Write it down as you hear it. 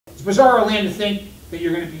It's bizarre land to think that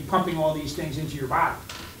you're going to be pumping all these things into your body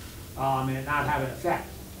and it not have an effect.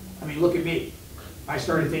 I mean, look at me. I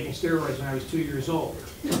started taking steroids when I was 2 years old.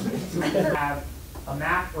 Have a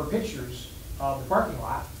map or pictures of the parking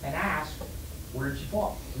lot and ask, where did you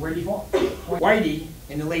fall? Where did you fall? Whitey,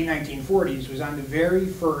 in the late 1940s, was on the very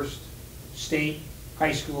first state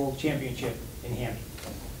high school championship in Hampton.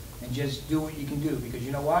 And just do what you can do, because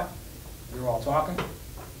you know what? You're all talking,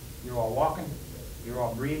 you're all walking, you're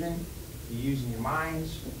all breathing, you're using your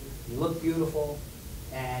minds, you look beautiful,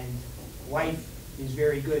 and life is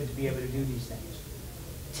very good to be able to do these things.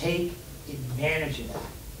 Take advantage of that.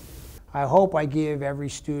 I hope I give every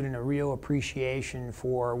student a real appreciation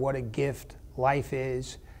for what a gift life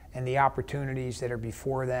is and the opportunities that are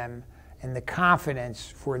before them and the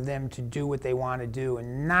confidence for them to do what they want to do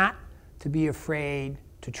and not to be afraid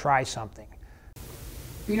to try something.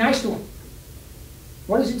 Be nice to them.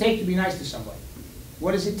 What does it take to be nice to somebody?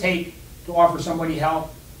 What does it take to offer somebody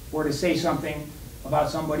help or to say something about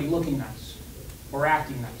somebody looking nice or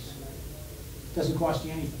acting nice? It doesn't cost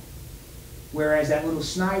you anything. Whereas that little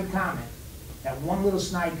snide comment, that one little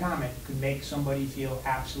snide comment could make somebody feel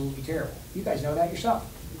absolutely terrible. You guys know that yourself.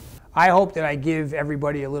 I hope that I give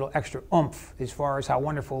everybody a little extra oomph as far as how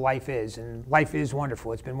wonderful life is. And life is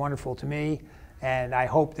wonderful. It's been wonderful to me. And I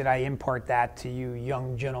hope that I impart that to you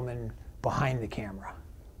young gentlemen behind the camera.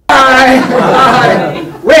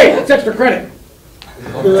 Wait, it's extra credit.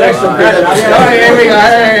 It's extra credit. Here we go.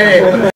 Hey.